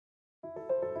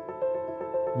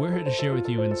We're here to share with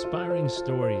you inspiring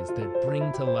stories that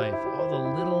bring to life all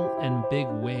the little and big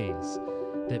ways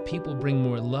that people bring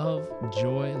more love,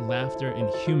 joy, laughter, and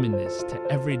humanness to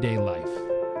everyday life.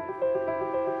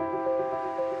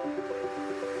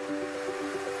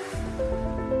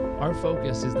 Our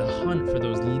focus is the hunt for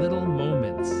those little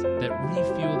moments that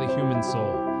refuel the human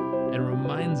soul and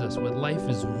reminds us what life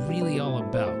is really all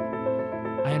about.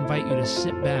 I invite you to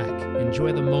sit back,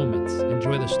 enjoy the moments,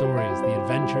 enjoy the stories, the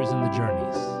adventures, and the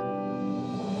journeys.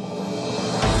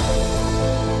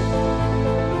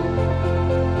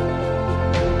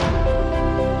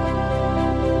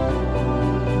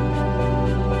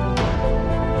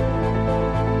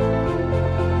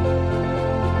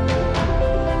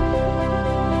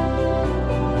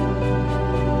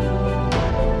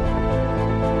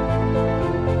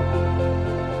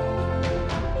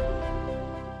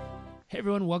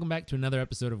 Everyone, welcome back to another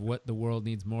episode of What the World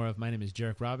Needs More of. My name is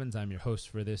Jarek Robbins. I'm your host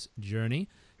for this journey.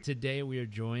 Today we are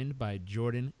joined by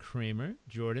Jordan Kramer.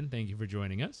 Jordan, thank you for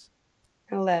joining us.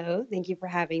 Hello, thank you for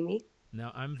having me.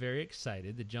 Now, I'm very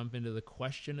excited to jump into the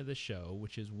question of the show,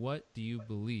 which is, what do you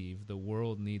believe the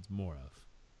world needs more of?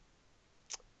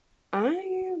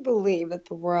 I believe that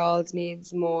the world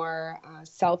needs more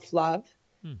self-love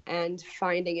and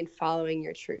finding and following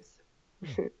your truth.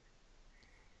 I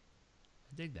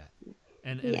dig that.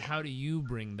 And how do you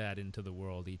bring that into the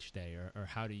world each day, or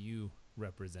how do you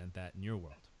represent that in your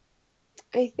world?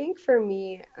 I think for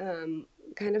me,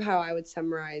 kind of how I would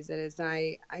summarize it is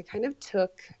I kind of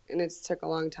took, and it's took a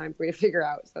long time for me to figure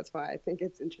out, so that's why I think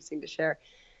it's interesting to share,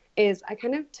 is I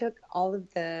kind of took all of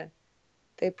the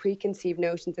preconceived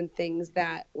notions and things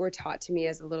that were taught to me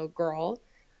as a little girl,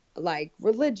 like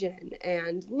religion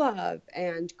and love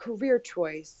and career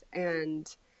choice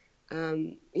and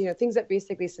things that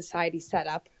basically society set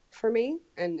up for me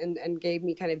and gave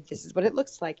me kind of, this is what it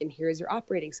looks like, and here's your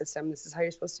operating system. This is how you're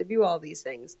supposed to view all these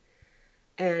things.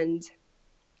 And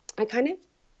I kind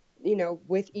of,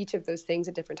 with each of those things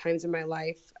at different times in my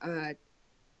life,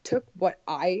 took what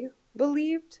I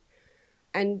believed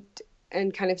and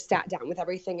kind of sat down with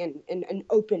everything and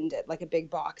opened it like a big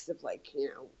box of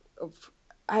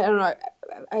I don't know,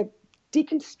 I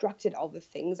deconstructed all the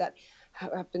things that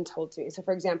have been told to me. So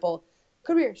for example,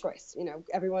 career choice,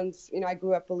 everyone's, I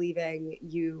grew up believing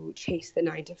you chase the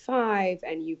 9 to 5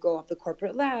 and you go up the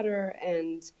corporate ladder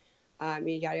and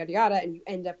yada, yada, yada, and you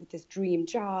end up with this dream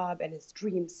job and this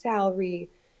dream salary.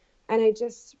 And I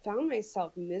just found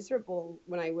myself miserable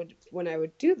when I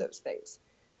would do those things,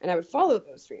 and I would follow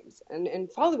those dreams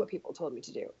and follow what people told me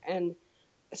to do. And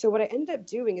so what I ended up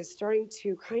doing is starting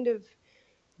to kind of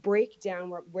break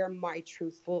down where my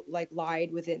truth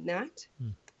lied within that.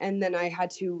 And then I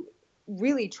had to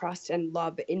really trust and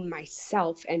love in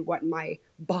myself and what my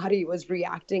body was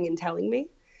reacting and telling me.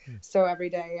 So every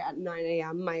day at 9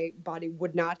 a.m., my body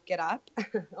would not get up.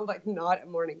 I'm not a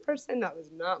morning person. That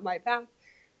was not my path.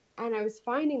 And I was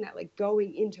finding that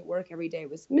going into work every day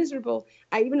was miserable.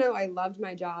 Even though I loved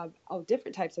my job, all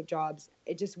different types of jobs,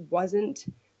 it just wasn't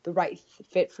the right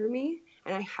fit for me.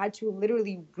 And I had to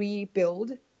literally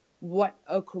rebuild what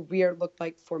a career looked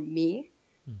like for me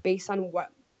based on what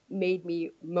made me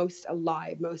most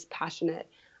alive, most passionate,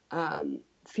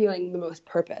 feeling the most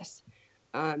purpose.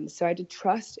 So I did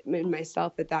trust in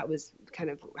myself that was kind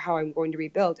of how I'm going to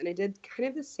rebuild. And I did kind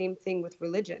of the same thing with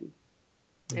religion.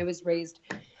 I was raised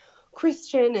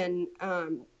Christian, and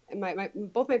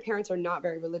both my parents are not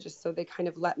very religious, so they kind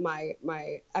of let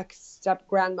my ex-step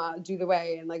grandma do the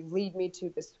way and lead me to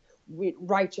this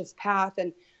righteous path.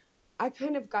 And I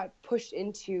kind of got pushed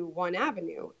into one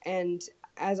avenue. And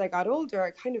as I got older,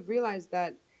 I kind of realized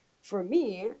that for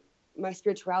me, my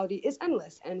spirituality is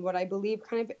endless, and what I believe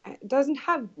kind of doesn't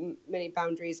have many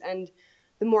boundaries. And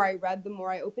the more I read, the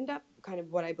more I opened up kind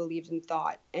of what I believed and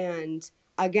thought, and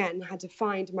again had to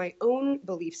find my own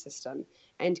belief system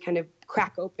and kind of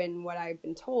crack open what I've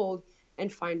been told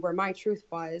and find where my truth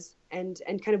was, and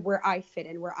kind of where I fit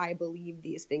and where I believe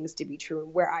these things to be true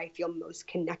and where I feel most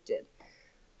connected.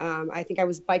 I think I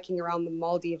was biking around the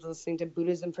Maldives listening to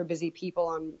Buddhism for Busy People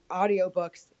on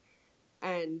audiobooks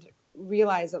and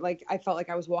realized that I felt like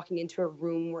I was walking into a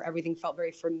room where everything felt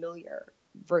very familiar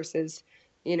versus,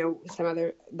 some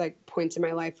other points in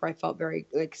my life where I felt very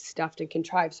stuffed and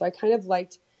contrived. So I kind of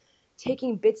liked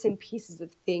taking bits and pieces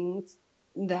of things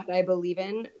that I believe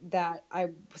in,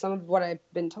 some of what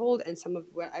I've been told and some of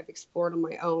what I've explored on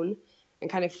my own, and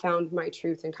kind of found my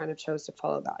truth and kind of chose to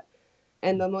follow that.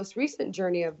 And the most recent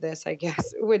journey of this, I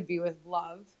guess, would be with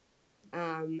love,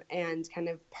 and kind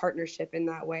of partnership in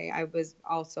that way. I was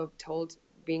also told,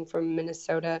 being from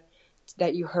Minnesota,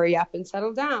 that you hurry up and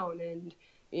settle down, and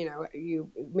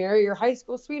you marry your high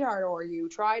school sweetheart, or you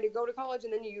try to go to college,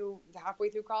 and then you halfway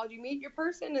through college you meet your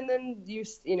person, and then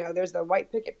there's the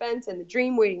white picket fence and the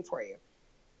dream waiting for you.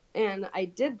 And I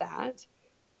did that,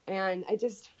 and I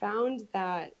just found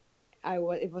that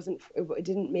it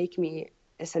didn't make me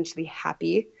essentially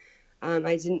happy. I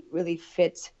didn't really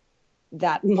fit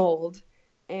that mold.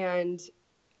 And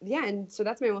yeah, and so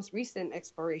that's my most recent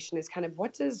exploration, is kind of,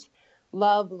 what does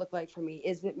love look like for me?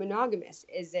 Is it monogamous?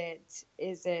 Does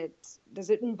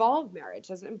it involve marriage?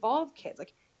 Does it involve kids?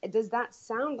 Like, does that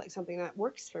sound like something that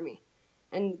works for me?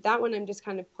 And that one I'm just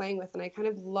kind of playing with, and I kind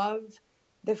of love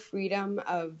the freedom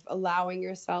of allowing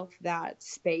yourself that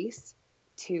space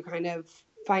to kind of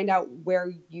find out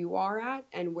where you are at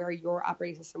and where your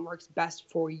operating system works best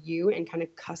for you, and kind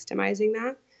of customizing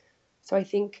that. So I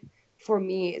think for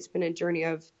me, it's been a journey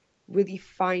of really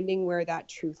finding where that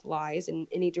truth lies in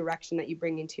any direction that you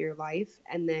bring into your life,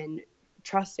 and then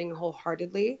trusting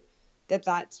wholeheartedly that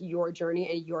that's your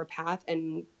journey and your path,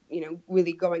 and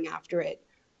really going after it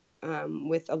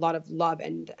with a lot of love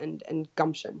and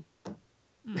gumption.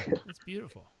 It's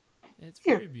beautiful. It's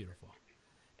Yeah. very beautiful.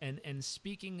 And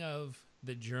speaking of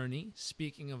the journey,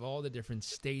 speaking of all the different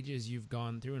stages you've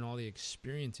gone through and all the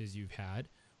experiences you've had,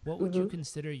 what would you Mm-hmm.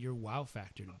 consider your wow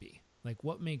factor to be? Like,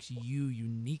 what makes you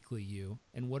uniquely you,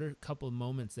 and what are a couple of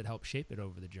moments that help shape it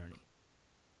over the journey?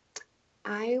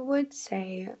 I would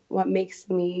say what makes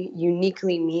me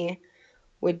uniquely me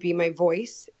would be my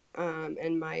voice,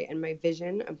 and my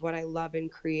vision of what I love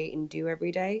and create and do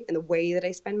every day, and the way that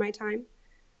I spend my time,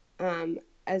 um,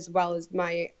 as well as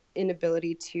my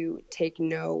inability to take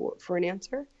no for an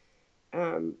answer.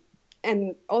 Um,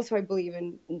 and also, I believe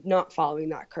in not following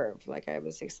that curve, like I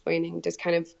was explaining. Just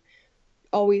kind of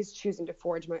always choosing to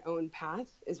forge my own path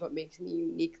is what makes me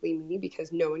uniquely me,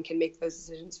 because no one can make those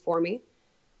decisions for me.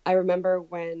 I remember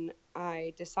when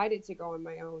I decided to go on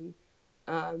my own,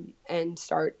 and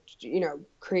start,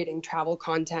 creating travel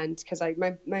content, because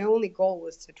my only goal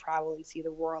was to travel and see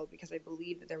the world, because I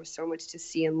believed that there was so much to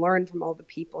see and learn from all the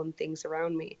people and things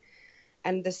around me.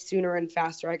 And the sooner and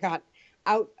faster I got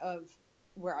out of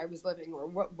where I was living, or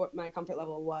what my comfort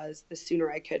level was, the sooner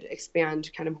I could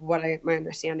expand kind of what my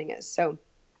understanding is. So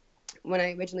when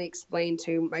I originally explained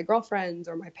to my girlfriends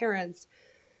or my parents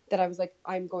that I was like,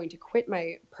 I'm going to quit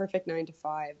my perfect 9 to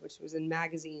 5, which was in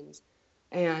magazines,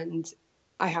 and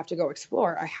I have to go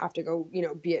explore. I have to go,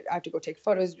 I have to go take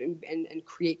photos and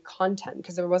create content,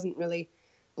 because there wasn't really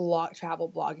travel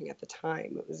blogging at the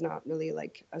time. It was not really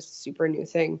like a super new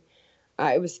thing.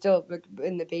 It was still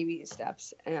in the baby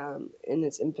steps, in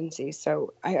its infancy.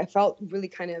 So I felt really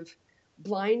kind of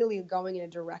blindly going in a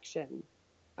direction,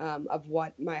 of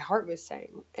what my heart was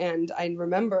saying. And I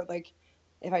remember, like,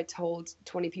 if I told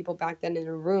 20 people back then in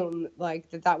a room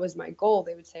like that was my goal,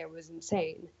 they would say I was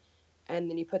insane. And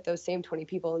then you put those same 20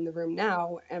 people in the room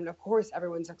now, and of course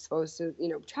everyone's exposed to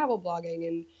travel blogging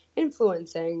and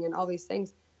influencing and all these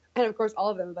things, and of course all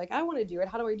of them are like, I want to do it,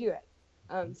 how do I do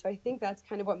it? So I think that's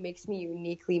kind of what makes me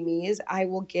uniquely me, is I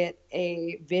will get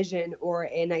a vision or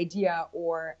an idea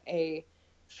or a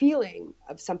feeling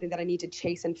of something that I need to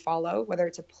chase and follow, whether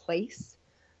it's a place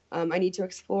I need to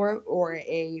explore, or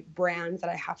a brand that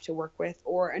I have to work with,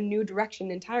 or a new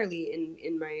direction entirely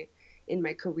in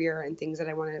my career and things that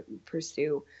I want to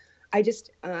pursue. I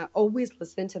just always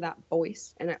listen to that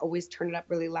voice, and I always turn it up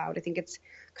really loud. I think it's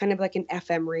kind of like an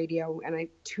FM radio, and I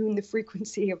tune the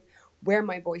frequency of where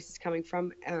my voice is coming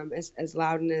from, as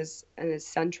loud and as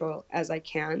central as I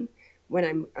can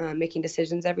when I'm making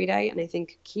decisions every day. And I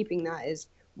think keeping that is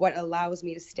what allows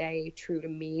me to stay true to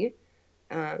me.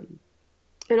 Um,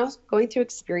 and also going through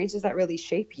experiences that really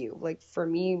shape you. Like for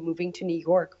me, moving to New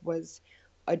York was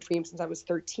a dream since I was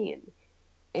 13.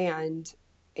 And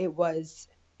it was,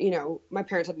 my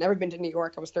parents had never been to New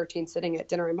York. I was 13 sitting at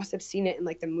dinner. I must have seen it in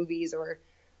like the movies or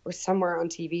somewhere on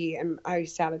TV. And I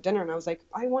sat at dinner and I was like,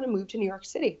 I want to move to New York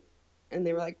City. And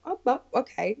they were like, oh, well,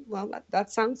 okay, well,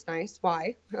 that sounds nice.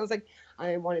 Why? I was like,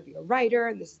 I want to be a writer,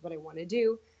 and this is what I want to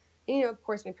do. And, of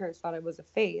course, my parents thought it was a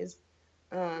phase.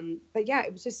 But yeah,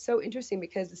 it was just so interesting,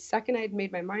 because the second I had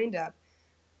made my mind up,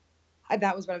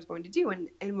 that was what I was going to do. And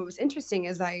what was interesting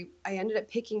is I ended up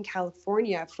picking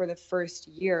California for the first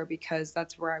year, because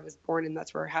that's where I was born and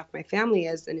that's where half my family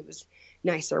is. And it was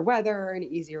nicer weather and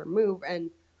easier move. And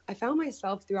I found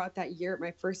myself throughout that year,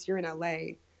 my first year in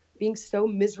LA, being so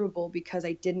miserable because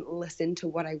I didn't listen to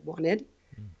what I wanted.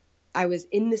 Mm. I was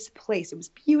in this place. It was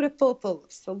beautiful, full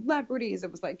of celebrities.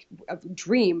 It was like a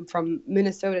dream from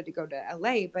Minnesota to go to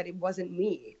LA, but it wasn't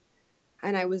me.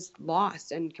 And I was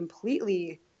lost and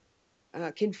completely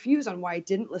confused on why I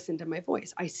didn't listen to my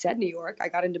voice. I said New York. I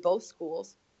got into both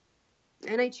schools.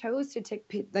 And I chose to take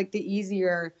like the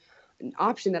easier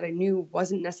option that I knew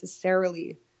wasn't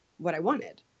necessarily what I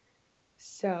wanted.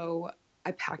 So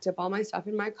I packed up all my stuff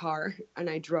in my car and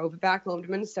I drove back home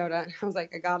to Minnesota. I was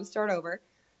like, I got to start over.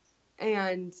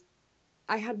 And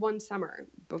I had one summer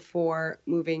before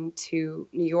moving to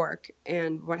New York.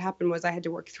 And what happened was I had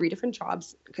to work 3 different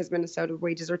jobs because Minnesota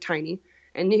wages are tiny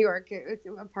and New York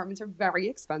apartments are very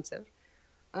expensive.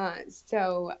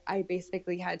 So I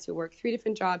basically had to work 3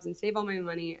 different jobs and save all my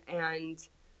money. And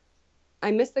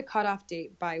I missed the cutoff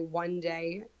date by one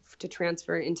day to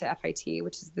transfer into FIT,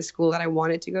 which is the school that I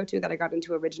wanted to go to, that I got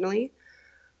into originally.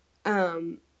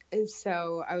 And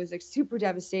so I was like super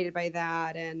devastated by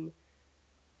that and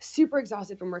super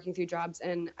exhausted from working 3 jobs.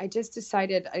 And I just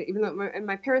decided, even though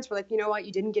my parents were like, you know what,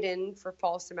 you didn't get in for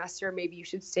fall semester, maybe you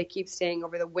should keep staying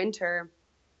over the winter,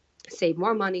 save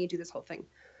more money, do this whole thing.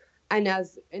 And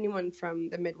as anyone from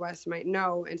the Midwest might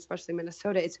know, and especially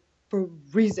Minnesota, it's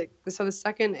freezing. So the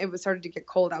second it was started to get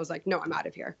cold, I was like, no, I'm out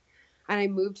of here. And I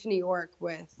moved to New York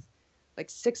with like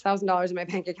 $6,000 in my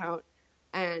bank account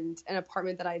and an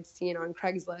apartment that I'd seen on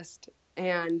Craigslist,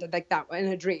 and like that in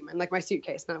a dream, and like my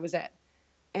suitcase, and that was it.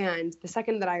 And the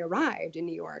second that I arrived in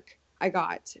New York, I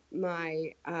got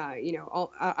my,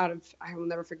 all out of, I will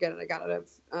never forget it. I got out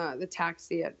of the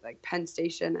taxi at like Penn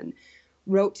Station and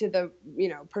wrote to the,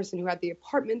 person who had the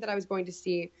apartment that I was going to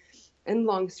see. And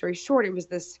long story short, it was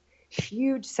this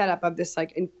huge setup of this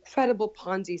like incredible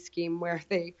Ponzi scheme where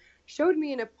they showed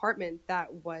me an apartment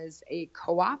that was a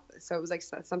co-op. So it was like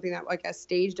something that like a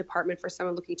staged apartment for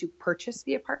someone looking to purchase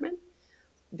the apartment.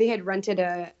 They had rented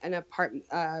an apartment,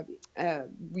 a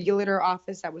realtor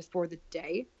office that was for the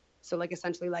day. So like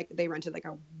essentially like they rented like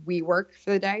a WeWork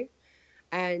for the day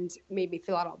and made me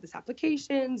fill out all these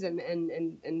applications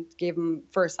and gave them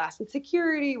first, last, and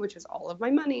security, which was all of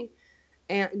my money.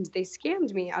 And they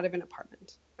scammed me out of an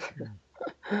apartment.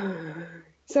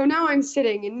 So now I'm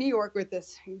sitting in New York with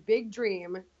this big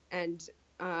dream and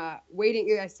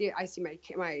waiting. I see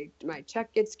my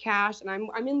check gets cashed, and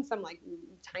I'm in some like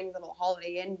tiny little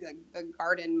Holiday Inn, the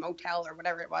Garden Motel or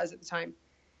whatever it was at the time.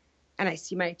 And I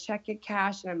see my check get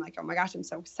cashed, and I'm like, oh my gosh, I'm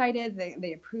so excited.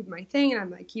 They approved my thing, and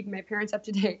I'm like keeping my parents up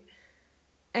to date.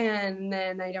 And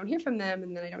then I don't hear from them,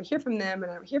 and then I don't hear from them,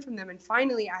 and I don't hear from them. And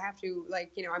finally, I have to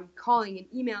I'm calling and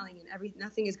emailing, and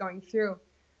nothing is going through.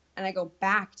 And I go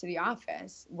back to the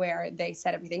office where they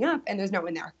set everything up, and there's no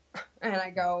one there. And I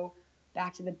go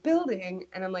back to the building,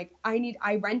 and I'm like,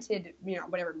 I rented,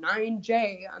 whatever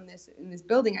 9J in this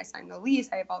building. I signed the lease.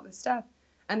 I have all this stuff,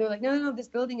 and they're like, no, this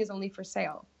building is only for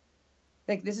sale.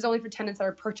 Like this is only for tenants that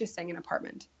are purchasing an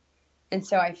apartment. And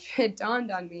so it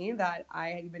dawned on me that I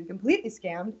had been completely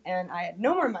scammed, and I had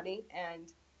no more money,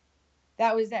 and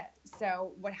that was it.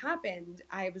 So what happened?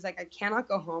 I was like, I cannot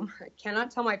go home. I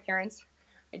cannot tell my parents.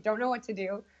 I don't know what to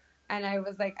do. And I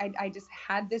was like, I just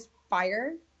had this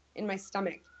fire in my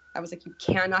stomach. I was like, you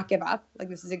cannot give up. Like,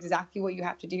 this is exactly what you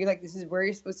have to do. Like, this is where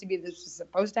you're supposed to be. This is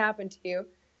supposed to happen to you.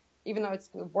 Even though it's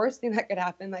the worst thing that could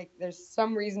happen, like, there's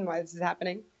some reason why this is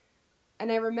happening. And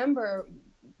I remember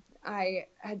I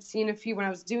had seen a few when I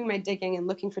was doing my digging and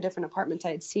looking for different apartments.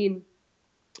 I had seen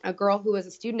a girl who was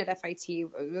a student at FIT,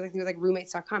 I think it was like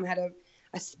roommates.com, had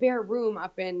a spare room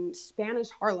up in Spanish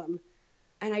Harlem.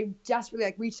 And I desperately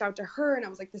like reached out to her, and I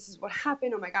was like, this is what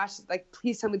happened. Oh my gosh, like,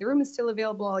 please tell me the room is still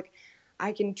available. Like,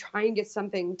 I can try and get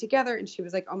something together. And she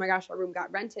was like, oh my gosh, our room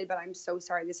got rented, but I'm so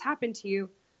sorry this happened to you.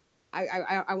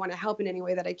 I want to help in any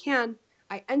way that I can.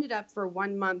 I ended up for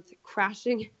 1 month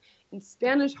crashing in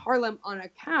Spanish Harlem on a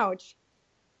couch.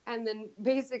 And then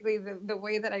basically the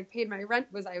way that I paid my rent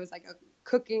was I was like a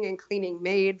cooking and cleaning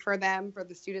maid for them, for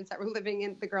the students that were living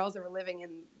in, the girls that were living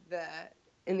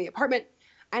in the apartment.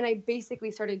 And I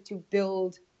basically started to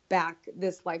build back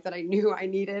this life that I knew I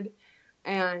needed.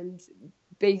 And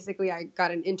basically I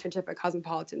got an internship at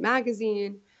Cosmopolitan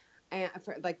magazine. And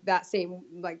for like that same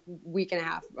like week and a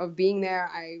half of being there,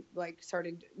 I like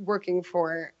started working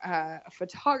for a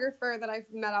photographer that I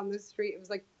met on the street. It was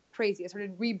like crazy. I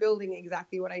started rebuilding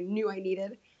exactly what I knew I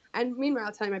needed. And meanwhile,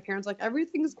 telling my parents like,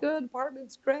 everything's good,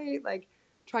 apartment's great, like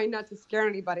trying not to scare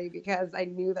anybody, because I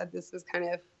knew that this was kind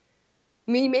of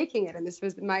me making it, and this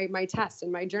was my test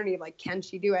and my journey of like, can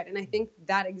she do it? And I think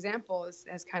that example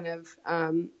has kind of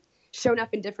shown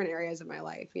up in different areas of my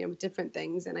life, with different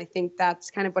things. And I think that's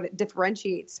kind of what it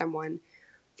differentiates someone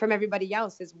from everybody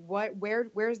else, is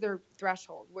where's their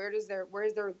threshold? Where's their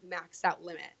maxed out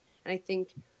limit? And I think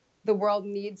the world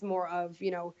needs more of,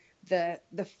 the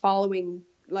following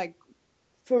like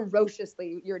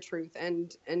ferociously your truth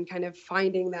and kind of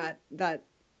finding that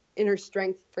inner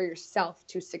strength for yourself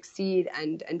to succeed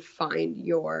and find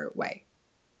your way.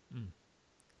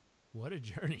 What a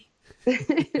journey.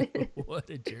 What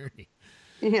a journey.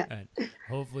 Yeah. And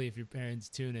hopefully if your parents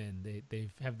tune in,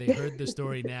 they heard the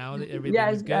story now that everything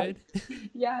Yes, is yes.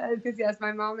 good? Yeah, because yes,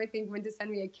 my mom I think went to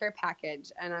send me a care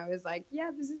package, and I was like,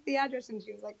 "Yeah, this is the address," and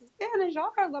she was like, "Spanish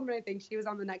Harlem," and I think she was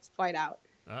on the next flight out.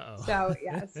 So Uh-oh.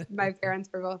 yes, my parents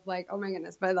were both like, "Oh my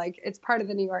goodness," but like it's part of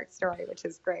the New York story, which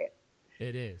is great.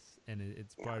 It is, and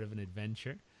it's Yeah. part of an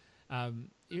adventure.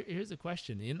 Here's a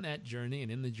question. In that journey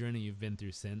and in the journey you've been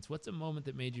through since, what's a moment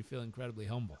that made you feel incredibly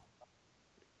humble?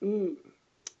 Mm,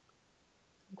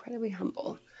 incredibly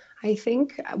humble. I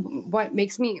think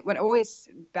what always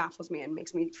baffles me and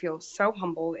makes me feel so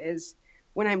humble is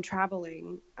when I'm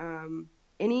traveling.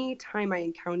 Any time I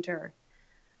encounter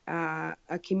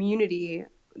a community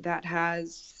that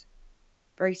has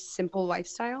very simple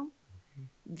lifestyle,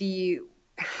 the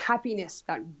happiness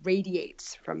that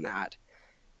radiates from that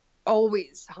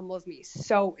always humbles me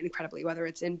so incredibly. Whether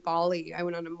it's in Bali, I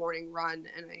went on a morning run,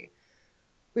 and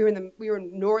we were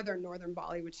in northern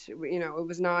Bali, which it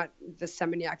was not the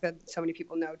Seminyak that so many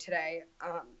people know today.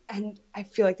 And I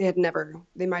feel like they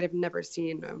might have never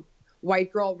seen a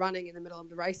white girl running in the middle of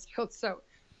the rice field. So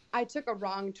I took a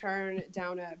wrong turn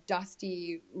down a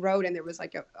dusty road, and there was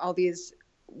like all these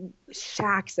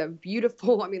shacks of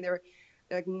beautiful. I mean, there were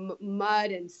like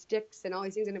mud and sticks and all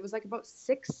these things, and it was like about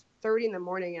 6:30 in the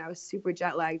morning, and I was super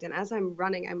jet lagged. And as I'm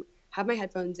running, I have my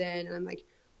headphones in, and I'm like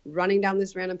running down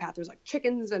this random path. There's like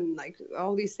chickens and like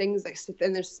all these things,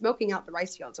 and they're smoking out the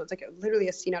rice field, so it's like literally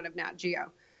a scene out of Nat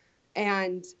Geo.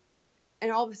 And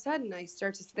all of a sudden I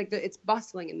start to like it's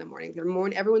bustling in the morning.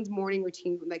 Everyone's morning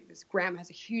routine. Like this grandma has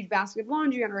a huge basket of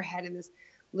laundry on her head, and this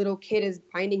little kid is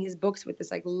binding his books with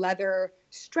this like leather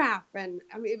strap. And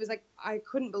I mean, it was like I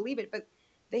couldn't believe it. But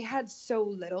they had so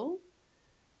little.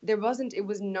 There wasn't. It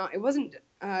was not. It wasn't.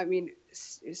 I mean,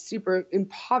 super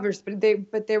impoverished,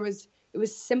 but there was. It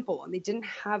was simple, and they didn't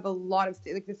have a lot of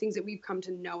like the things that we've come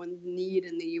to know and need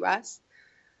in the U.S.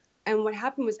 And what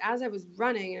happened was, as I was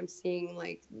running, I'm seeing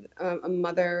like a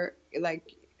mother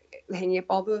like hanging up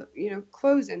all the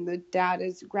clothes, and the dad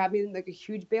is grabbing like a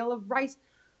huge bale of rice,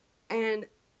 and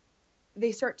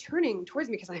they start turning towards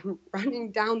me because I'm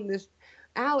running down this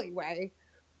alleyway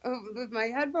with my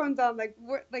headphones on, like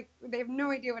what, like they have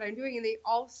no idea what I'm doing, and they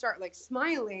all start like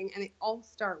smiling, and they all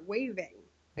start waving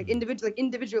like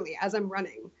individually as I'm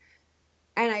running,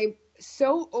 and I'm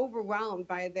so overwhelmed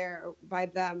by their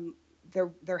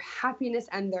happiness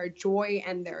and their joy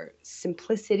and their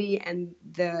simplicity, and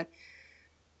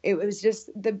it was just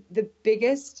the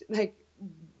biggest like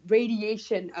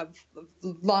radiation of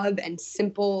love and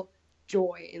simple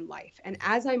joy in life. And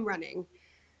as I'm running,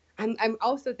 I'm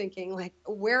also thinking like,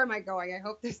 where am I going? I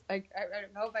hope I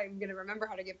hope I'm gonna remember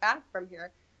how to get back from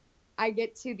here. I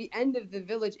get to the end of the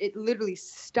village, it literally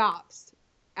stops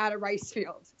at a rice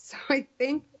field. So I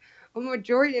think a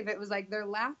majority of it was like they're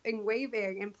laughing,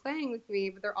 waving, and playing with me,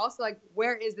 but they're also like,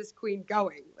 where is this queen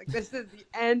going? Like, this is the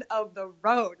end of the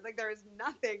road. Like, there is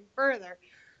nothing further.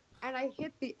 And I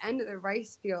hit the end of the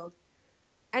rice field,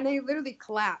 and I literally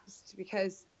collapsed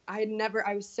because I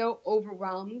was so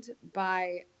overwhelmed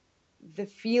by the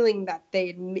feeling that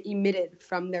they emitted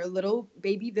from their little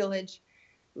baby village,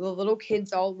 the little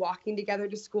kids all walking together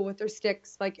to school with their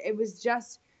sticks. Like, it was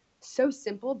just so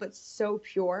simple, but so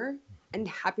pure, and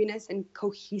happiness and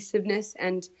cohesiveness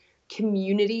and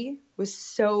community was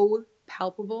so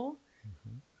palpable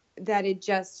that it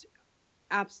just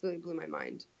absolutely blew my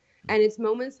mind. And it's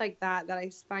moments like that that I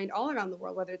find all around the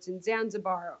world, whether it's in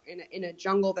Zanzibar, in a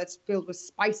jungle that's filled with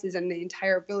spices, and the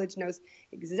entire village knows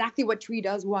exactly what tree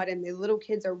does what, and the little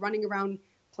kids are running around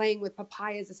playing with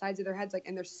papayas the sides of their heads, like,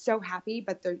 and they're so happy,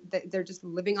 but they're just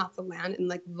living off the land and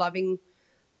like loving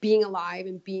being alive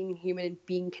and being human and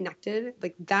being connected.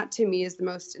 Like, that to me is the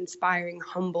most inspiring,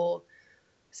 humble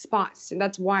spots, and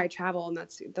that's why I travel. And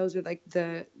those are like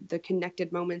the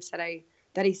connected moments that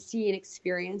I see and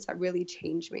experience that really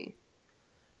change me.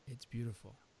 It's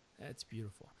beautiful. That's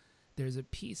beautiful. There's a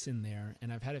piece in there,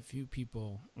 and I've had a few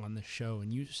people on the show,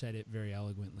 and you said it very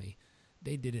eloquently.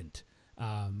 They didn't.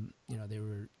 They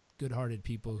were good-hearted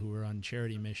people who were on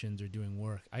charity missions or doing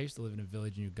work. I used to live in a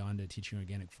village in Uganda teaching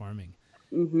organic farming.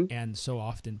 Mm-hmm. And so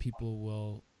often people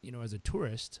will, as a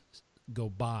tourist, go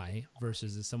by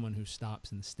versus as someone who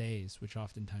stops and stays, which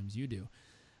oftentimes you do.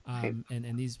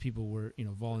 And these people were,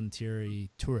 voluntary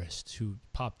tourists who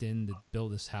popped in to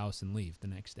build this house and leave the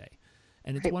next day.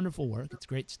 And it's wonderful work. It's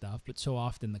great stuff. But so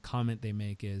often the comment they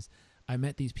make is, I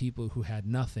met these people who had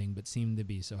nothing but seemed to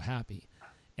be so happy.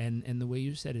 And the way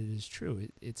you said it is true.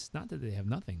 It's not that they have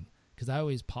nothing, because I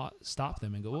always stop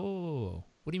them and go, whoa,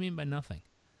 what do you mean by nothing?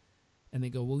 And they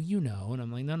go, well, And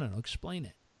I'm like, no, explain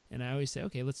it. And I always say,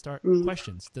 okay, let's start Mm.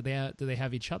 questions. Do they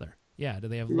have each other? Yeah. Do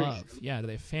they have Right. love? Yeah. Do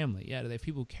they have family? Yeah. Do they have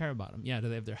people who care about them? Yeah. Do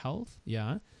they have their health?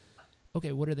 Yeah.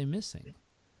 Okay, what are they missing?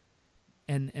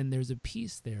 And there's a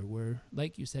piece there where,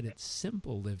 like you said, it's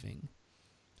simple living,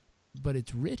 but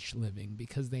it's rich living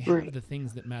because they have Right. the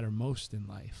things that matter most in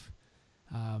life.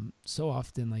 So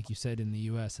often, like you said, in the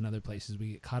US and other places,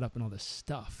 we get caught up in all this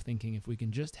stuff, thinking if we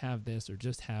can just have this or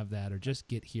just have that or just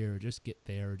get here or just get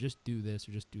there or just do this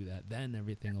or just do that, then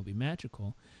everything will be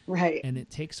magical. Right. And it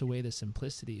takes away the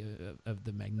simplicity of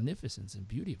the magnificence and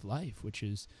beauty of life, which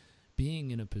is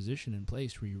being in a position and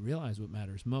place where you realize what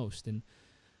matters most. And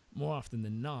more often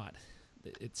than not,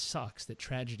 it sucks that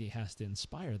tragedy has to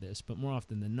inspire this, but more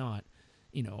often than not,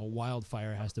 a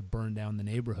wildfire has to burn down the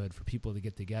neighborhood for people to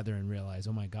get together and realize,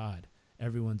 oh my God,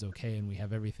 everyone's okay and we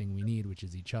have everything we need, which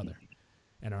is each other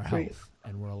and our health, Right.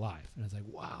 and we're alive. And it's like,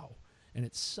 wow. And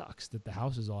it sucks that the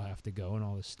houses all have to go and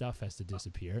all this stuff has to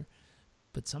disappear.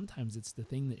 But sometimes it's the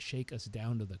thing that shake us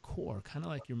down to the core, kind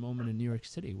of like your moment in New York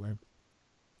City where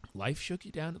life shook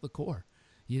you down to the core.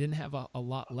 You didn't have a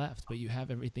lot left, but you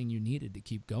have everything you needed to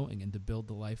keep going and to build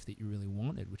the life that you really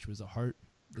wanted, which was a heart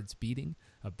that's beating,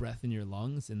 a breath in your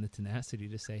lungs, and the tenacity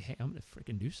to say, hey, I'm going to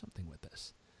freaking do something with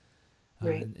this.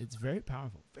 Right. And it's very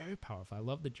powerful, very powerful. I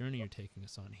love the journey you're taking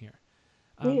us on here.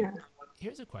 Yeah.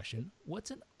 Here's a question.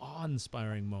 What's an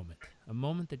awe-inspiring moment? A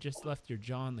moment that just left your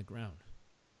jaw on the ground?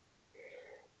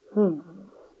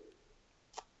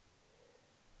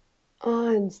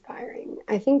 Awe-inspiring.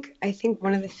 I think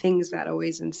one of the things that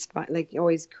always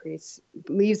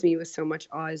leaves me with so much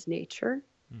awe is nature.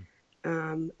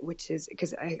 Which is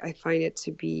because I find it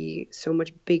to be so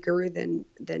much bigger than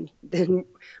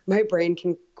my brain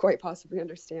can quite possibly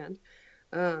understand.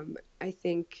 I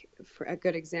think for a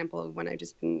good example of when I've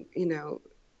just been,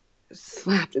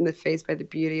 slapped in the face by the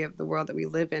beauty of the world that we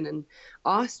live in and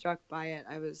awestruck by it.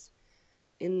 I was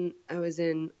in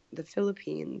the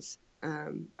Philippines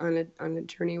on a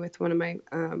journey with one of my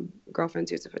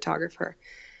girlfriends who's a photographer,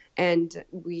 and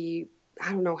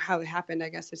I don't know how it happened. I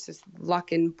guess it's just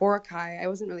luck in Boracay.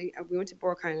 We went to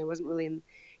Boracay and I wasn't really in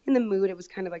the mood. It was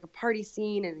kind of like a party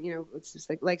scene, and it's just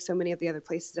like so many of the other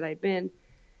places that I've been,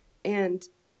 and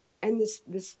this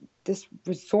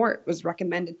resort was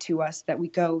recommended to us that we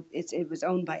go. It was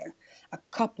owned by a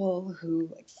couple who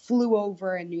like flew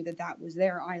over and knew that that was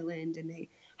their island, and they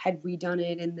had redone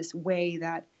it in this way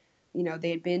that they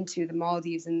had been to the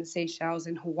Maldives and the Seychelles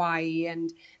and Hawaii,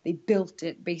 and they built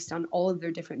it based on all of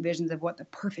their different visions of what the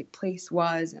perfect place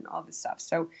was and all this stuff.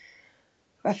 So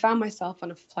I found myself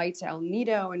on a flight to El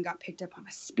Nido and got picked up on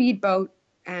a speedboat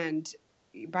and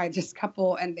by this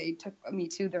couple, and they took me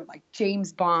to their like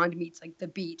James Bond meets like the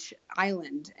beach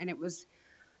island, and it was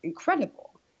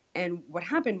incredible. And what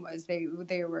happened was they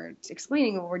were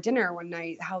explaining over dinner one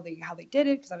night how they did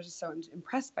it, because I was just so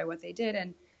impressed by what they did.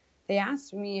 And they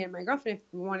asked me and my girlfriend if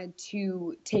we wanted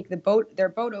to take their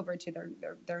boat over to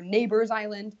their neighbor's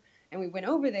island, and we went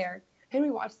over there and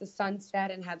we watched the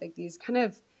sunset and had like these kind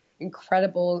of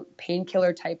incredible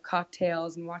painkiller type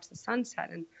cocktails and watched the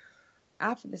sunset. And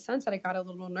after the sunset, I got a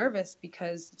little nervous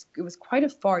because it was quite a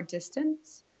far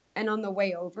distance. And on the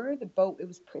way over, the boat,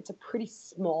 it's a pretty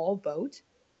small boat.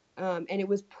 And it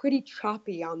was pretty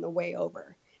choppy on the way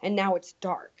over. And now it's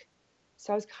dark.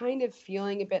 So I was kind of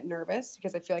feeling a bit nervous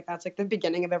because I feel like that's like the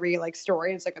beginning of every like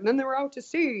story. It's like, and then they were out to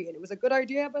sea and it was a good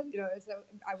idea. But, so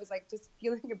I was like just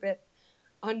feeling a bit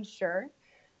unsure.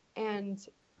 And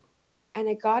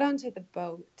I got onto the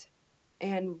boat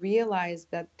and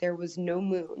realized that there was no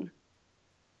moon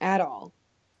at all.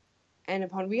 And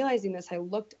upon realizing this, I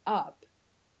looked up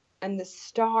and the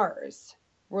stars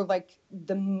were like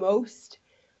the most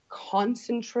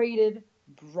concentrated,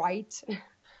 bright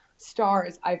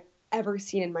stars I've ever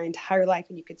seen in my entire life.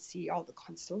 And you could see all the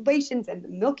constellations and the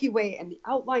Milky Way and the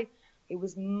outline. It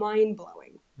was mind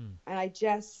blowing. And I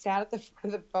just sat at the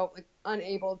front of the boat, like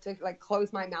unable to like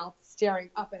close my mouth,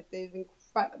 staring up at this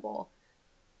incredible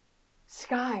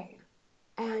sky.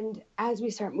 And as we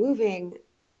start moving,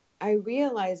 I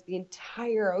realized the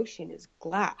entire ocean is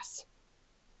glass.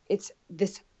 It's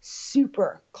this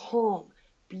super calm,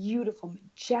 beautiful,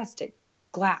 majestic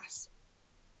glass.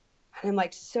 And I'm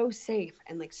like so safe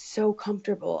and like so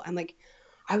comfortable. And like,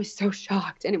 I was so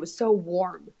shocked, and it was so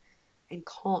warm and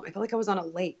calm. I felt like I was on a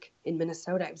lake in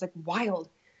Minnesota. It was like wild.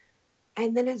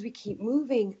 And then as we keep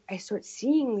moving, I start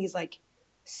seeing these like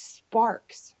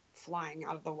sparks flying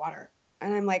out of the water.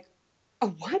 And I'm like,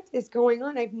 oh, what is going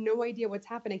on? I have no idea what's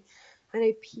happening. And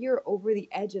I peer over the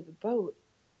edge of the boat,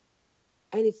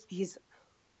 and it's these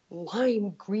lime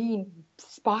green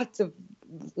spots of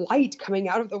light coming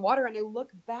out of the water. And I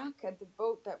look back at the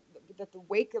boat, that the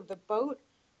wake of the boat,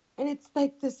 And it's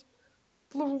like this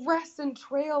fluorescent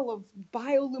trail of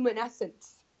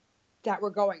bioluminescence that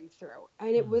we're going through.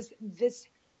 And it was this,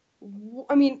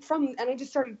 I mean, and I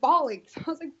just started bawling. So I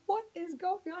was like, what is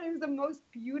going on? It was the most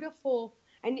beautiful.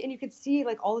 And you could see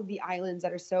like all of the islands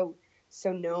that are so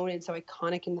known and so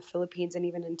iconic in the Philippines and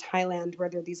even in Thailand, where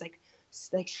there are these like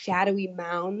shadowy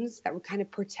mounds that were kind of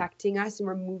protecting us, and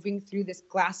we're moving through this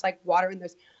glass like water, and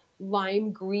there's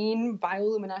lime green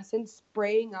bioluminescence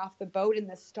spraying off the boat, and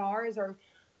the stars are,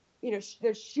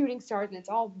 they're shooting stars, and it's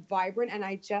all vibrant. And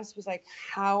I just was like,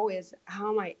 how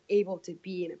am I able to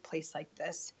be in a place like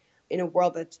this, in a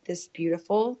world that's this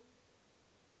beautiful?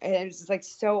 And it was just like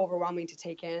so overwhelming to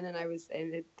take in. And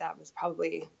that was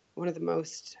probably one of the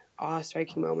most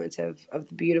awe-striking moments of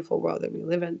the beautiful world that we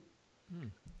live in.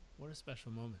 What a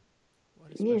special moment.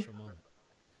 What a special moment.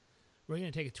 We're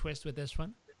going to take a twist with this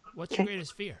one. What's your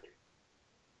greatest fear?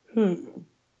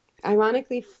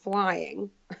 Ironically,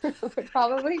 flying would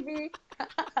probably be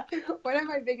one of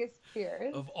my biggest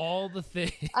fears. Of all the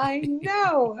things. I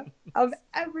know. Of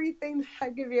everything I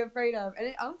could be afraid of. And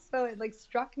it like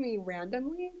struck me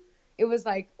randomly. It was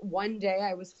like one day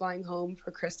I was flying home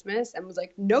for Christmas and was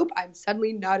like, nope, I'm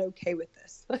suddenly not okay with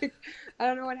this. Like, I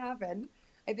don't know what happened.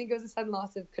 I think it was a sudden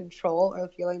loss of control, or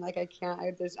feeling like I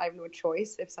have no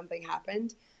choice if something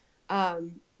happened.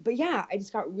 But yeah, I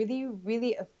just got really,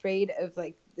 really afraid of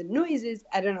like the noises.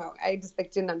 I don't know. I just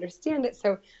like didn't understand it.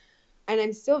 So, and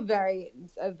I'm still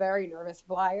a very nervous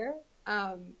flyer.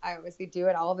 I obviously do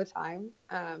it all the time,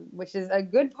 which is a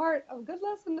good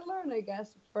lesson to learn, I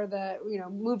guess, for the,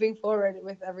 moving forward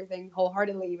with everything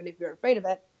wholeheartedly, even if you're afraid of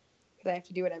it, because I have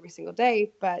to do it every single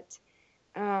day. But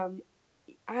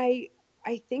I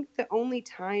think the only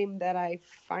time that I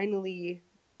finally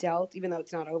dealt, even though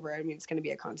it's not over, I mean, it's going to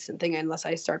be a constant thing unless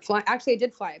I start flying. Actually, I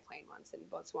did fly a plane once in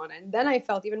Botswana, and then I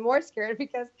felt even more scared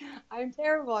because I'm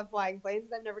terrible at flying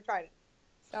planes. I've never tried it.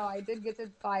 So I did get to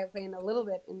fly a plane a little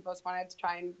bit in Botswana to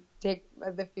try and take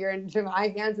the fear into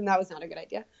my hands, and that was not a good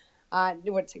idea. I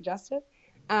wouldn't suggest it.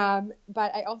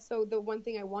 But I also, the one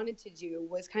thing I wanted to do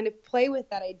was kind of play with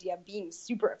that idea of being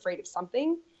super afraid of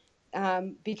something,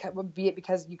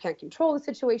 because you can't control the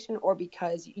situation, or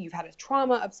because you've had a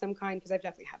trauma of some kind, because I've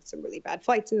definitely had some really bad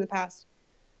flights in the past.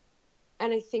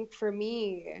 And I think for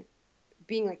me,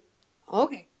 being like,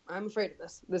 okay, I'm afraid of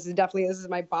this. This is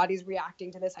my body's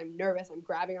reacting to this. I'm nervous. I'm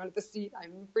grabbing onto the seat.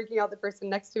 I'm freaking out the person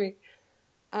next to me.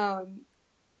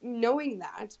 Knowing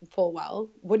that full well,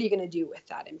 what are you going to do with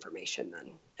that information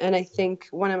then? And I think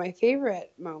one of my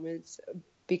favorite moments,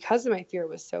 because my fear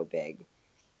was so big,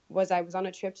 was I was on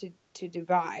a trip to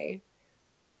Dubai,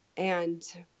 and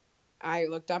I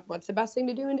looked up what's the best thing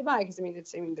to do in Dubai, because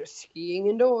there's skiing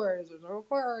indoors, there's an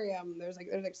aquarium, there's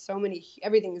so many,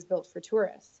 everything is built for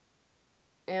tourists.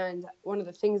 And one of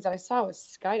the things that I saw was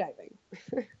skydiving.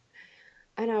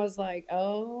 And I was like,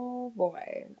 oh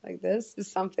boy, like this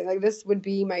is something, like this would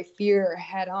be my fear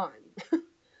head on.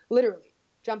 Literally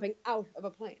jumping out of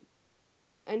a plane.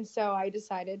 And so I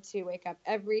decided to wake up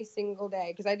every single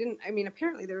day, because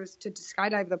apparently there was, to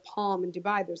skydive the Palm in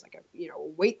Dubai, there's like a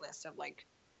wait list of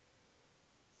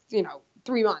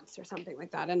 3 months or something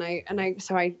like that.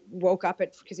 So I woke up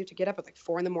because you have to get up at like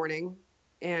 4 a.m.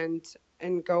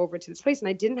 and go over to this place, and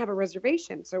I didn't have a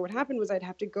reservation. So what happened was I'd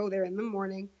have to go there in the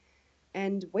morning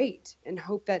and wait and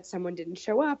hope that someone didn't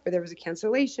show up, or there was a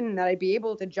cancellation, and that I'd be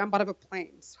able to jump out of a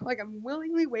plane. So like I'm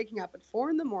willingly waking up at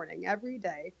 4 a.m. every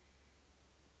day.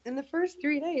 In the first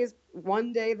 3 days,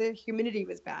 one day the humidity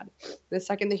was bad. The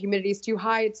second the humidity is too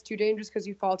high, it's too dangerous because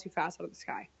you fall too fast out of the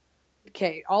sky.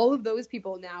 Okay, all of those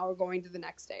people now are going to the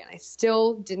next day, and I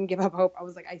still didn't give up hope. I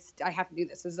was like, I have to do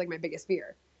this. This is like my biggest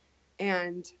fear.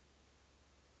 And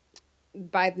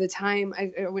by the time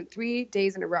I went 3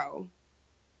 days in a row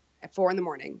at 4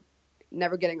 a.m,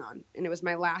 never getting on. And it was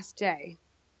my last day.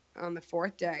 On the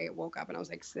 4th day, I woke up and I was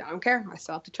like, I don't care. I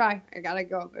still have to try. I gotta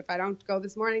go. If I don't go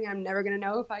this morning, I'm never gonna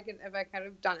know if I could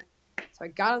have done it. So I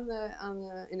got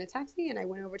in a taxi, and I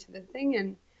went over to the thing,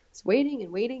 and was waiting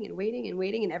and waiting and waiting and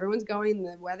waiting, and everyone's going.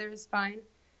 The weather is fine,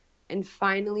 and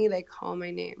finally they call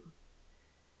my name,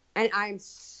 and I'm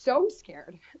so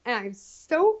scared, and I'm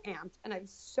so amped, and I have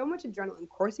so much adrenaline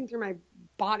coursing through my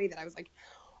body that I was like,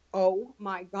 oh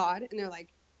my god. And they're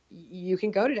like, you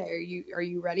can go today. Are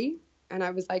you ready? And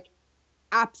I was like,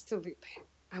 absolutely.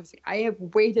 I was like, I have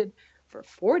waited for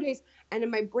 4 days. And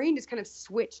then my brain just kind of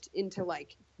switched into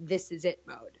like, this is it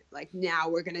mode. Like, now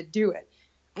we're going to do it.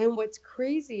 And what's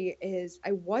crazy is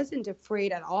I wasn't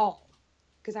afraid at all,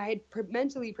 because I had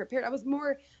mentally prepared. I was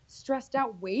more stressed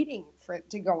out waiting for it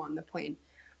to go on the plane.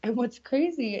 And what's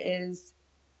crazy is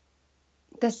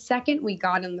the second we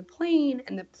got on the plane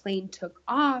and the plane took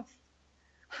off,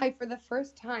 I, for the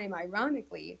first time,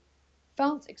 ironically,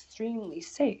 felt extremely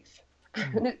safe.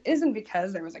 And it isn't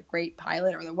because there was a great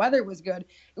pilot or the weather was good.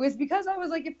 It was because I was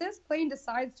like, if this plane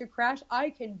decides to crash, I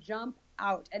can jump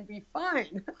out and be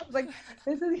fine. I was like,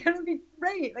 this is going to be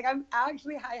great. Like, I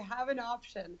have an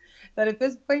option that if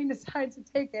this plane decides to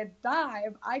take a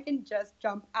dive, I can just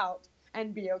jump out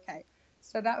and be okay.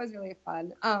 So that was really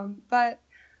fun. But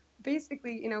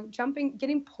basically,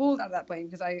 getting pulled out of that plane,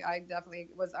 because I definitely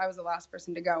I was the last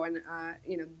person to go, and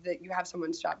that you have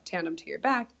someone strapped tandem to your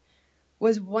back,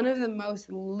 was one of the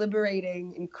most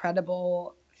liberating,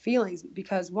 incredible feelings.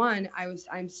 Because one,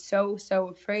 I'm so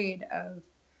afraid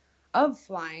of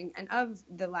flying and of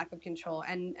the lack of control,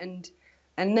 and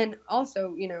then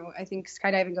also, I think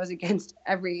skydiving goes against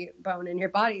every bone in your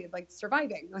body, like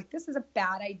surviving. Like, this is a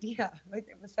bad idea. Like,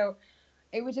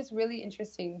 it was just really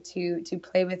interesting to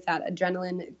play with that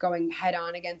adrenaline, going head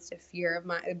on against a fear of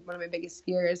one of my biggest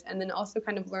fears, and then also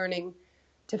kind of learning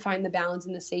to find the balance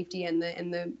and the safety and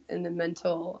the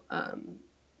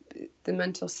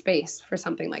mental space for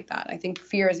something like that. I think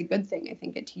fear is a good thing. I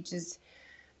think it teaches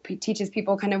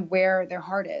people kind of where their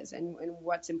heart is and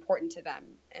what's important to them,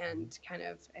 and kind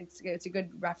of it's a good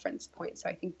reference point. So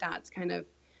I think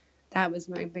that was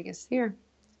my biggest fear.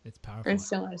 It's powerful. And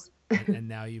still is. And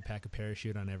now you pack a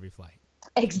parachute on every flight.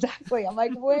 Exactly. I'm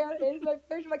like, where is my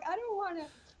parachute? I'm like, I don't want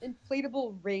an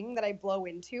inflatable ring that I blow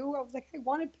into. I was like, I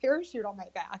want a parachute on my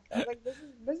back. I was like,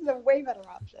 this is a way better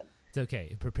option. It's okay.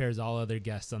 It prepares all other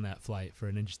guests on that flight for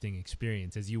an interesting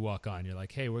experience. As you walk on, you're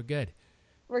like, hey, we're good.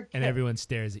 And everyone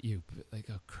stares at you like,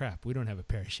 oh, crap, we don't have a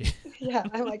parachute. Yeah,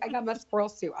 I'm like, I got my squirrel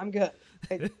suit. I'm good.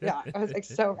 Like, yeah, I was like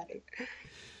so ready.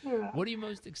 Yeah. What are you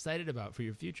most excited about for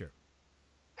your future?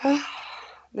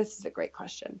 This is a great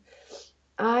question.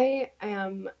 I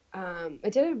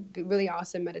did a really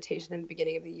awesome meditation in the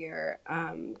beginning of the year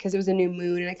because it was a new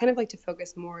moon, and I kind of like to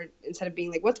focus more, instead of being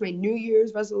like, what's my New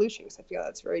Year's resolution? Because I feel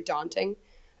that's very daunting.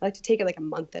 I like to take it like a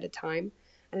month at a time.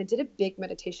 And I did a big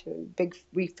meditation, big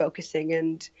refocusing,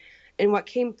 and what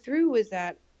came through was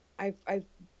that I've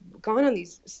gone on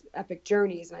these epic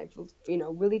journeys, and I've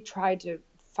really tried to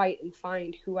fight and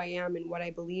find who I am and what I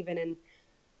believe in,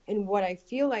 and what I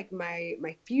feel like my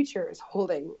future is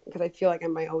holding, because I feel like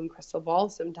I'm my own crystal ball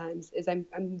sometimes, is I'm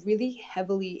really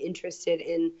heavily interested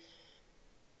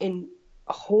in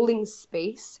holding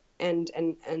space and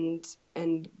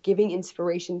giving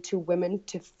inspiration to women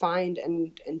to find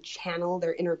and channel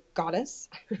their inner goddess.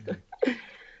 Mm-hmm.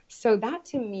 So that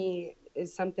to me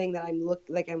is something that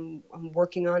I'm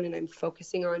working on and I'm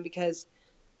focusing on, because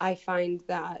I find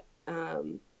that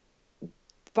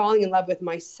falling in love with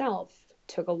myself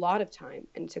took a lot of time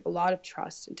and took a lot of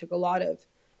trust and took a lot of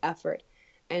effort,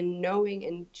 and knowing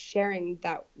and sharing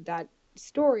that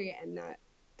story and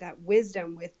that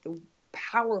wisdom with the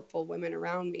powerful women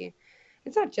around me.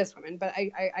 It's not just women, but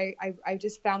I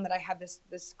just found that I had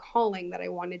this calling that I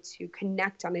wanted to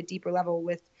connect on a deeper level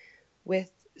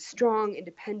with strong,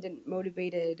 independent,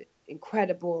 motivated,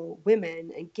 incredible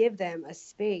women, and give them a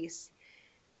space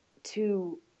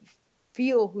to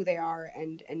feel who they are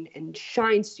and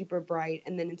shine super bright,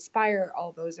 and then inspire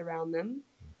all those around them.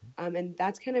 And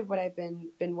that's kind of what I've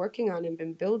been working on and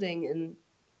been building. And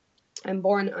I'm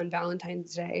born on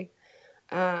Valentine's Day,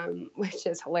 which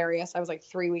is hilarious. I was like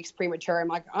 3 weeks premature. I'm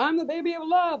like, I'm the baby of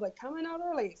love, like coming out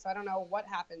early. So I don't know what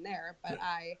happened there, but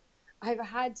I've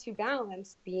had to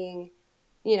balance being,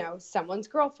 someone's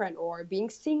girlfriend or being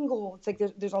single. It's like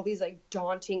there's all these like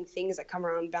daunting things that come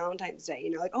around Valentine's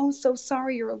Day, like, oh, so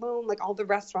sorry you're alone. Like, all the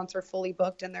restaurants are fully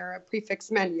booked and they're a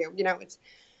prefix menu.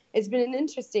 It's been an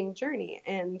interesting journey.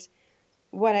 And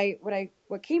what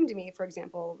came to me, for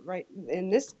example, right in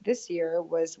this year,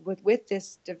 was with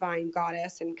this divine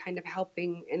goddess, and kind of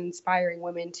helping and inspiring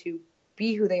women to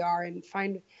be who they are and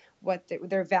find what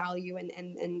their value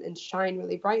and shine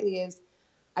really brightly is.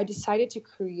 I decided to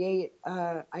create,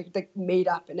 I made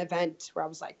up an event where I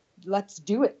was like, let's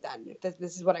do it then. If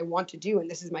this is what I want to do,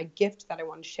 and this is my gift that I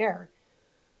want to share.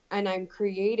 And I'm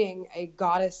creating a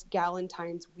Goddess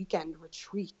Galentine's weekend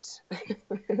retreat. I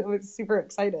was super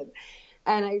excited.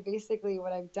 And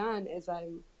what I've done is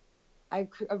I've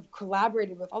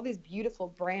collaborated with all these beautiful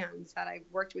brands that I've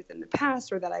worked with in the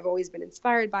past, or that I've always been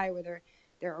inspired by, whether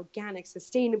they're organic,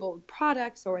 sustainable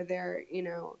products, or they're,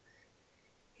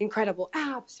 incredible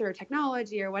apps or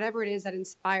technology or whatever it is that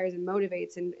inspires and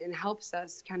motivates and helps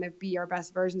us kind of be our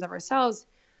best versions of ourselves.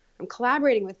 I'm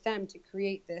collaborating with them to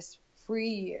create this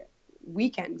free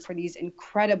weekend for these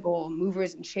incredible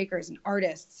movers and shakers and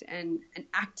artists and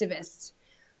activists,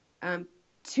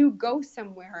 to go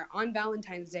somewhere on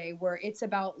Valentine's Day where it's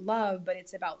about love, but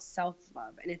it's about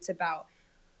self-love, and it's about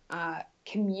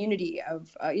community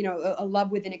of, a love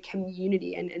within a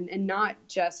community, and not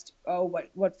just, oh,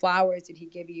 what flowers did he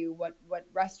give you? What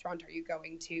restaurant are you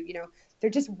going to? There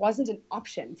just wasn't an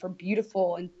option for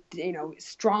beautiful and,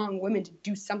 strong women to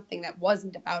do something that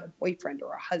wasn't about a boyfriend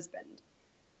or a husband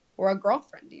or a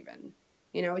girlfriend even.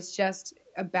 It's just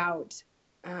about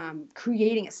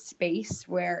creating a space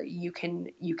where you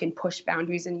can push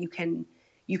boundaries, and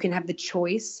you can have the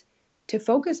choice to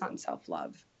focus on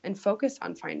self-love and focus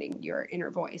on finding your inner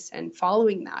voice and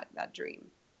following that dream.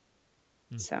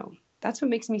 So that's what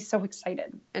makes me so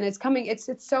excited. And it's coming. It's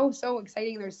so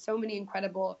exciting. There's so many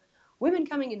incredible women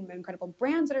coming and incredible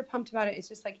brands that are pumped about it. It's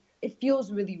just like, it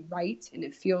feels really right. And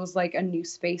it feels like a new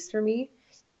space for me.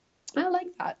 I like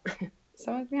that.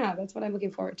 So yeah, that's what I'm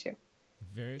looking forward to.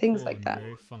 Very Things cool like and that.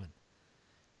 very fun.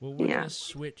 Well, we're going to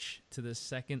switch to the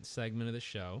second segment of the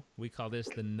show. We call this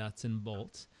the nuts and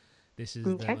bolts. This is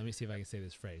let me see if I can say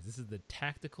this phrase. This is the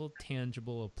tactical,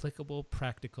 tangible, applicable,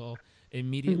 practical,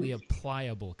 immediately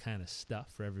applicable kind of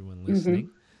stuff for everyone listening.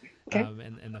 Okay.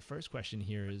 And the first question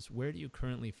here is, where do you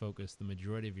currently focus the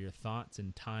majority of your thoughts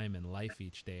and time and life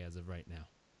each day as of right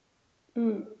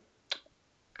now?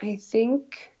 I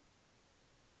think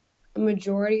a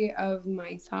majority of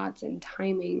my thoughts and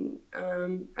timing,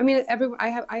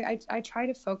 I try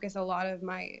to focus a lot of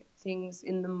my things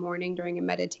in the morning during a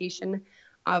meditation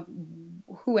of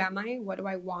who am I, what do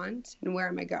I want, and where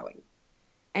am I going?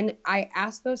 And I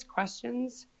ask those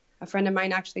questions. A friend of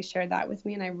mine actually shared that with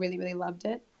me, and I really, really loved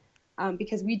it,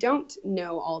 because we don't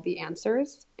know all the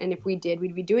answers. And if we did,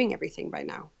 we'd be doing everything by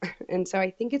now. And so I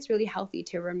think it's really healthy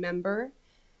to remember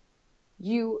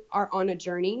you are on a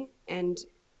journey, and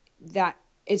that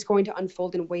is going to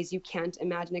unfold in ways you can't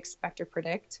imagine, expect, or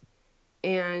predict.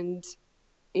 And,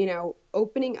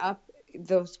 opening up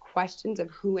those questions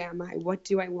of who am I, what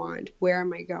do I want, where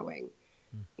am I going,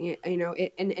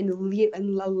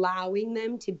 and allowing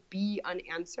them to be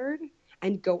unanswered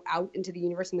and go out into the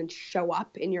universe and then show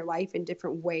up in your life in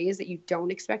different ways that you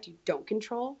don't expect, you don't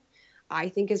control, I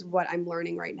think is what I'm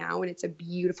learning right now. And it's a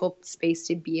beautiful space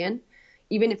to be in.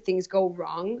 Even if things go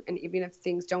wrong, and even if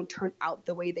things don't turn out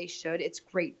the way they should, it's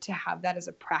great to have that as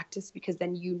a practice, because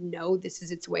then this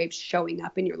is its way of showing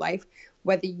up in your life.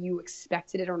 Whether you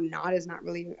expected it or not is not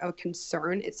really a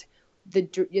concern. It's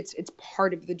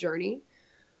part of the journey.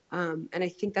 And I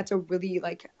think that's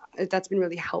that's been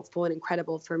really helpful and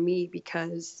incredible for me,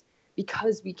 because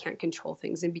we can't control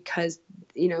things, and because,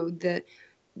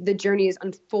 the journey is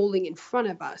unfolding in front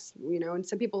of us, and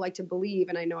some people like to believe,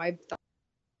 and I know I've thought,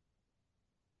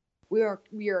 we are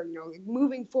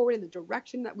moving forward in the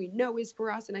direction that we know is for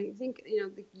us. And I think,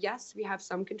 yes, we have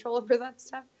some control over that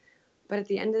stuff, but at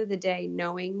the end of the day,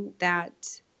 knowing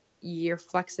that you're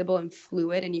flexible and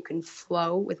fluid and you can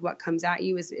flow with what comes at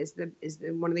you is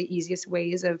one of the easiest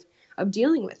ways of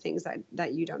dealing with things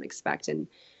that you don't expect, and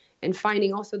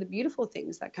finding also the beautiful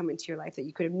things that come into your life that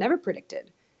you could have never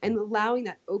predicted. And allowing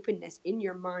that openness in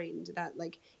your mind, that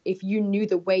like, if you knew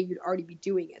the way, you'd already be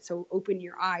doing it. So open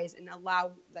your eyes and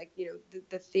allow,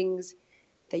 the things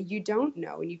that you don't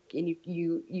know and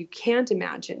you can't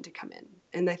imagine to come in.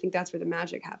 And I think that's where the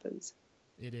magic happens.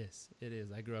 It is.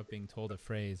 I grew up being told a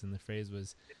phrase, and the phrase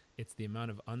was, it's the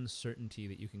amount of uncertainty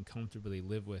that you can comfortably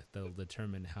live with that'll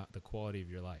determine the quality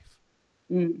of your life.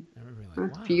 I remember being like,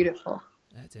 that's wow, beautiful.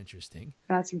 That's interesting.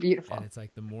 That's beautiful. And it's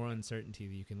like, the more uncertainty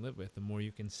that you can live with, the more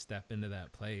you can step into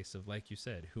that place of, like you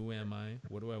said, who am I?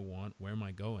 What do I want? Where am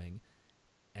I going?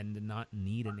 And to not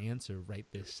need an answer right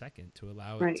this second, to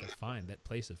allow it to find that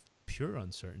place of pure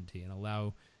uncertainty, and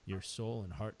allow your soul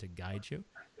and heart to guide you,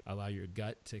 allow your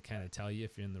gut to kind of tell you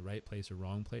if you're in the right place or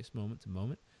wrong place moment to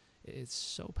moment. It's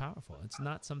so powerful. It's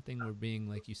not something we're being,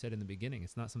 like you said in the beginning,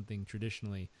 it's not something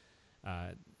traditionally,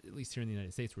 at least here in the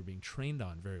United States, we're being trained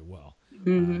on very well.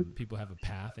 People have a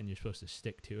path, and you're supposed to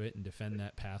stick to it and defend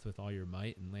that path with all your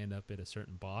might, and land up at a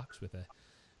certain box with a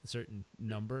certain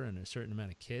number and a certain amount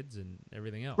of kids and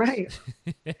everything else. Right.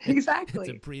 Exactly.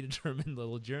 It's a predetermined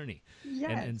little journey.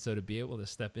 Yes. And so to be able to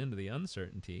step into the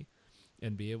uncertainty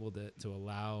and be able to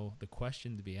allow the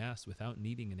question to be asked without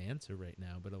needing an answer right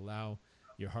now, but allow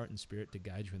your heart and spirit to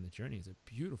guide you in the journey, is a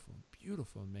beautiful,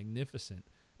 beautiful, magnificent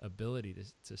ability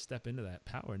to step into that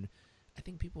power. And I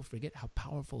think people forget how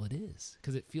powerful it is,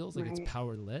 because it feels like it's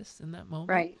powerless in that moment.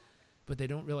 Right. But they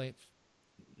don't really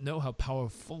know how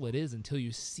powerful it is until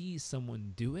you see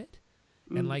someone do it.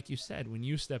 And like you said, when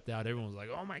you stepped out, everyone was like,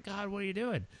 oh my God, what are you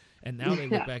doing? And now they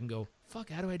look back and go, fuck,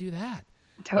 how do I do that?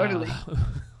 Totally.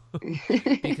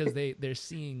 because they're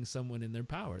seeing someone in their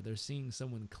power. They're seeing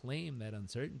someone claim that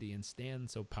uncertainty and stand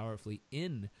so powerfully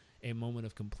in a moment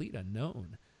of complete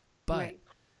unknown, but Right.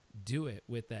 do it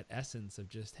with that essence of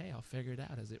just, hey, I'll figure it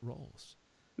out as it rolls.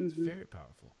 It's Hmm. very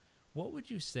powerful. What would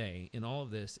you say in all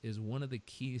of this is one of the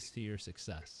keys to your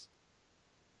success?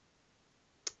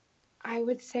 I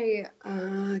would say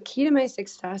key to my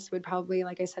success would probably,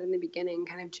 like I said in the beginning,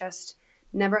 kind of just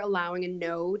never allowing a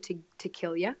no to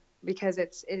kill you, because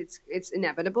it's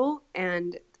inevitable.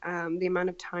 And the amount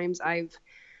of times I've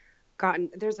gotten,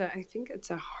 I think it's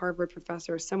a Harvard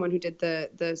professor, someone who did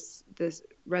this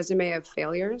resume of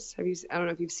failures. I don't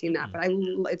know if you've seen that,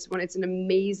 Mm-mm. but it's an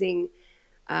amazing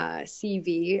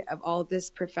CV of all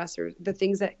this professor, the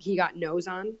things that he got no's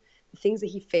on, the things that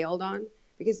he failed on,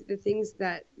 because the things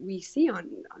that we see on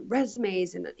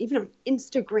resumes and even on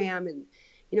Instagram, and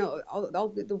all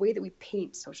the way that we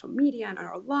paint social media and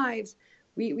our lives,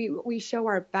 we show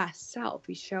our best self,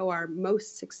 we show our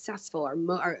most successful,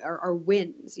 our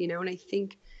wins, and I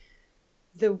think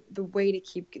the way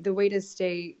to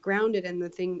stay grounded, and the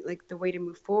thing, like the way to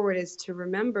move forward, is to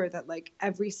remember that like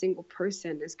every single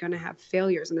person is going to have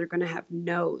failures, and they're going to have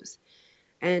no's,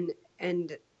 and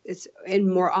and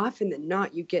more often than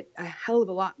not you get a hell of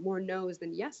a lot more no's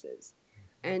than yeses.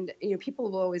 And people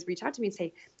will always reach out to me and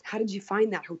say, how did you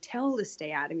find that hotel to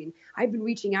stay at? I mean, I've been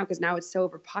reaching out because now it's so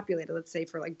overpopulated, let's say,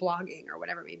 for like blogging or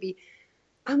whatever it may be.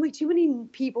 I'm like, too many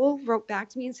people wrote back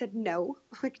to me and said, no,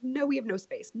 like, no, we have no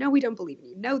space. No, we don't believe in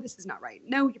you. No, this is not right.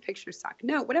 No, your pictures suck.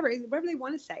 No, whatever they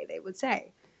want to say, they would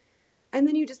say. And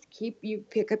then you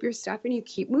pick up your stuff and you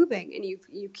keep moving, and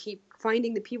you keep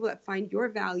finding the people that find your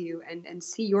value and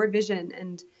see your vision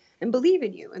and believe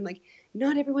in you. And like,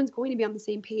 not everyone's going to be on the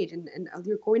same page, and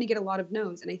you're going to get a lot of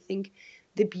no's. And I think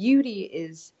the beauty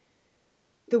is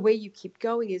the way you keep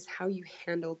going is how you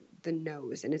handle the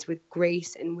no's, and it's with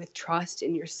grace and with trust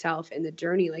in yourself and the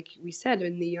journey, like we said,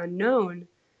 in the unknown,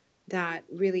 that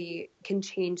really can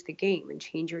change the game and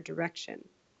change your direction.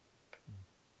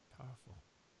 Powerful.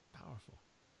 Powerful.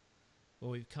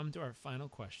 Well, we've come to our final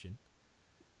question,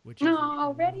 which is, Oh,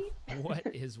 already? what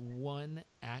is one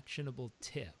actionable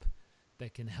tip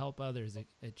that can help others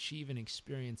achieve and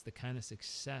experience the kind of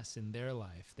success in their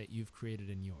life that you've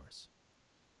created in yours?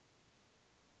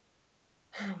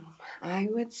 I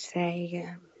would say,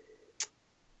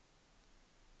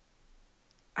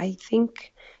 I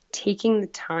think taking the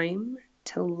time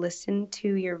to listen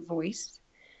to your voice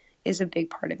is a big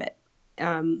part of it.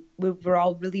 We're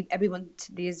all really, everyone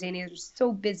these days are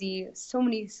so busy, so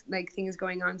many like things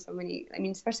going on, so many. I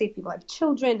mean, especially if people have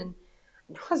children and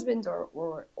husbands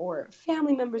or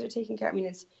family members are taking care. I mean,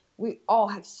 we all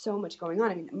have so much going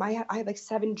on. I mean, I have like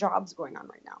 7 jobs going on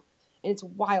right now, and it's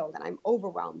wild, and I'm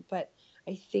overwhelmed. But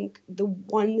I think the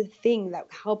one thing that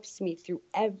helps me through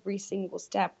every single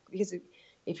step, because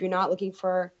if you're not looking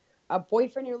for a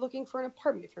boyfriend, you're looking for an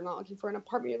apartment. If you're not looking for an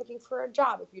apartment, you're looking for a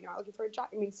job. If you're not looking for a job,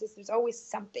 I mean, it's just, there's always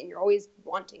something you're always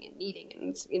wanting and needing.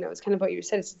 And it's kind of what you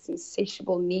said. It's this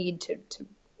insatiable need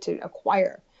to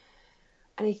acquire.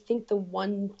 And I think the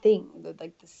one thing,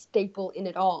 like the staple in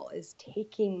it all, is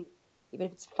taking, even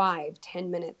if it's 5-10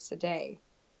 minutes a day,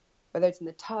 whether it's in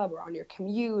the tub or on your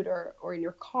commute or in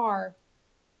your car,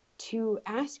 to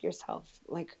ask yourself,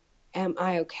 like, am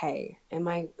I okay? Am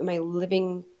I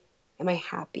living? Am I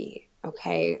happy?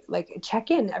 Okay. Like,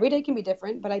 check in. Every day can be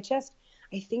different, but I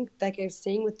think, like I was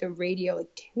saying with the radio,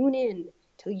 like, tune in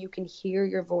till you can hear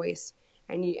your voice,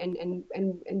 and you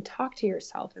and talk to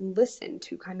yourself and listen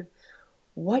to kind of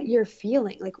what you're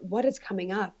feeling, like what is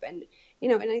coming up. And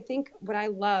I think what I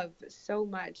love so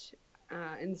much,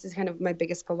 and this is kind of my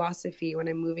biggest philosophy when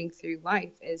I'm moving through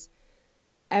life, is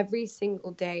every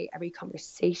single day, every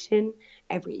conversation,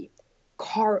 every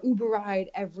car Uber ride,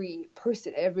 every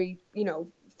person, every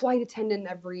flight attendant,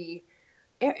 every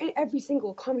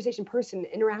single conversation, person,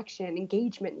 interaction,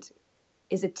 engagement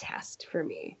is a test for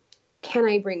me. Can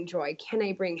I bring joy? Can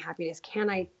I bring happiness? Can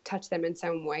I touch them in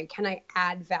some way? Can I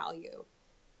add value?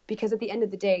 Because at the end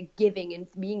of the day, giving and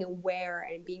being aware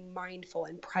and being mindful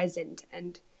and present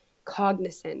and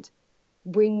cognizant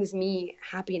brings me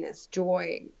happiness,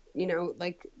 joy,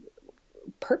 like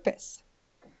purpose.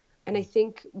 And I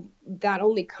think that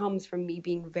only comes from me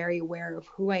being very aware of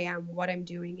who I am, what I'm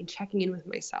doing, and checking in with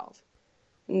myself.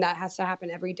 And that has to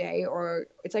happen every day, or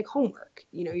it's like homework.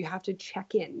 You have to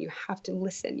check in, you have to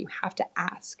listen, you have to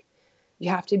ask, you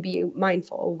have to be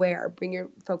mindful, aware, bring your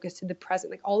focus to the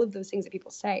present, like all of those things that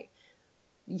people say.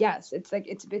 Yes, it's like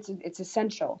it's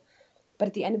essential. But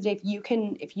at the end of the day,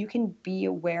 if you can be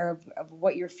aware of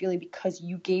what you're feeling because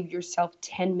you gave yourself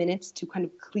 10 minutes to kind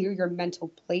of clear your mental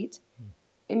plate,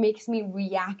 it makes me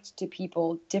react to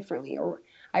people differently, or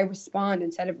I respond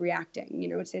instead of reacting.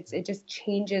 It just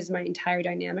changes my entire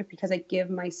dynamic because I give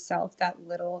myself that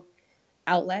little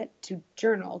outlet to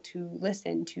journal, to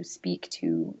listen, to speak,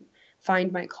 to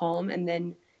find my calm, and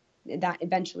then that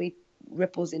eventually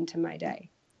ripples into my day.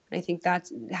 And I think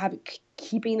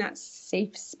keeping that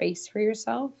safe space for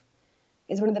yourself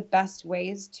is one of the best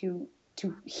ways to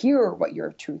hear what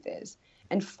your truth is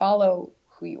and follow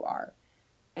who you are,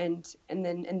 and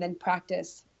then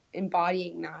practice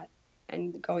embodying that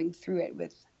and going through it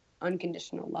with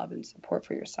unconditional love and support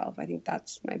for yourself. I think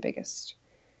that's my biggest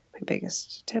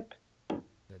tip.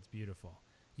 That's beautiful.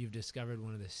 You've discovered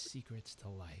one of the secrets to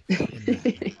life in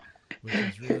that, which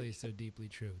is really so deeply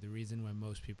true. The reason why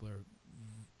most people are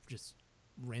just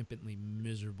rampantly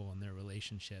miserable in their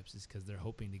relationships is because they're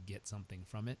hoping to get something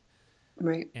from it.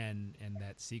 Right. And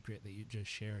that secret that you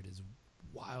just shared is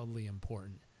wildly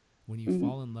important. When you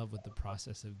fall in love with the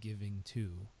process of giving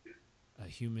to a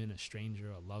human, a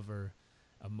stranger, a lover,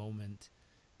 a moment,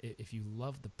 if you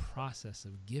love the process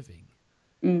of giving,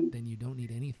 then you don't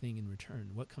need anything in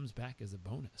return. What comes back is a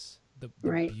bonus. The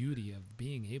beauty of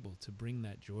being able to bring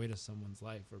that joy to someone's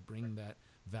life or bring that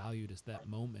value to that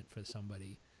moment for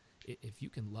somebody, if you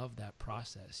can love that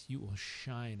process, you will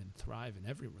shine and thrive in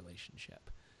every relationship.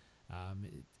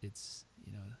 It's,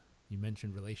 you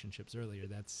mentioned relationships earlier.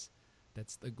 That's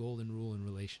the golden rule in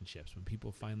relationships. When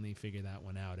people finally figure that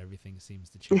one out, everything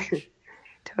seems to change.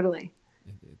 Totally.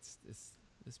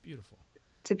 It's beautiful.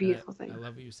 It's a beautiful thing. I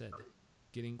love what you said.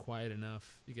 Getting quiet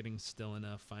enough, getting still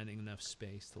enough, finding enough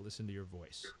space to listen to your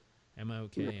voice. Am I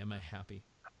okay? Am I happy?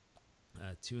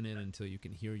 Tune in until you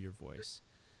can hear your voice,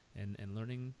 and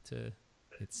learning to,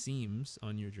 it seems,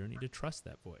 on your journey to trust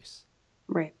that voice.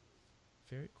 Right.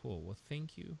 Very cool. Well,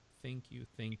 thank you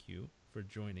for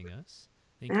joining us.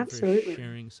 Thank Absolutely. you for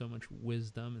sharing so much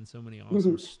wisdom and so many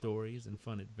awesome stories and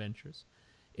fun adventures.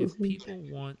 If people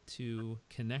want to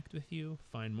connect with you,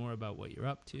 find more about what you're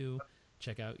up to,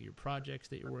 check out your projects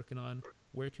that you're working on,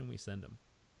 where can we send them?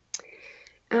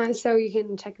 So you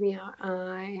can check me out.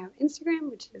 I have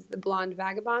Instagram, which is The Blonde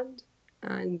Vagabond,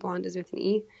 and blonde is with an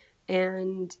E.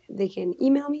 And they can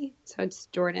email me. So it's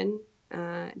Jordyn,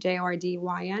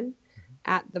 JORDYN,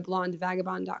 at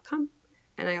theblondevagabond.com.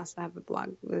 And I also have a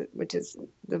blog, which is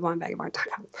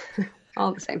theblondevagabond.com.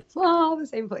 all the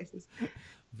same places.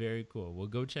 Very cool. Well,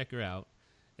 go check her out.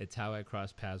 It's how I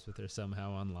crossed paths with her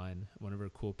somehow online. One of her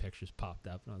cool pictures popped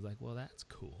up, and I was like, well, that's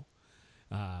cool.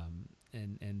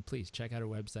 And please check out her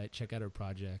website, check out her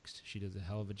projects. She does a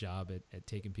hell of a job at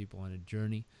taking people on a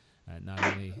journey, not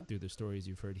only through the stories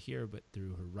you've heard here, but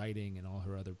through her writing and all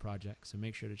her other projects. So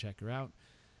make sure to check her out.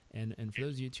 And for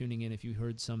those of you tuning in, if you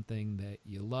heard something that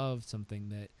you love, something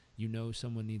that you know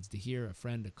someone needs to hear, a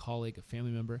friend, a colleague, a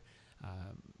family member,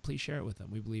 please share it with them.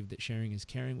 We believe that sharing is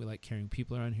caring. We like caring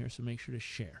people around here, so make sure to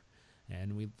share.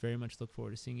 And we very much look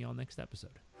forward to seeing you all next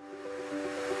episode.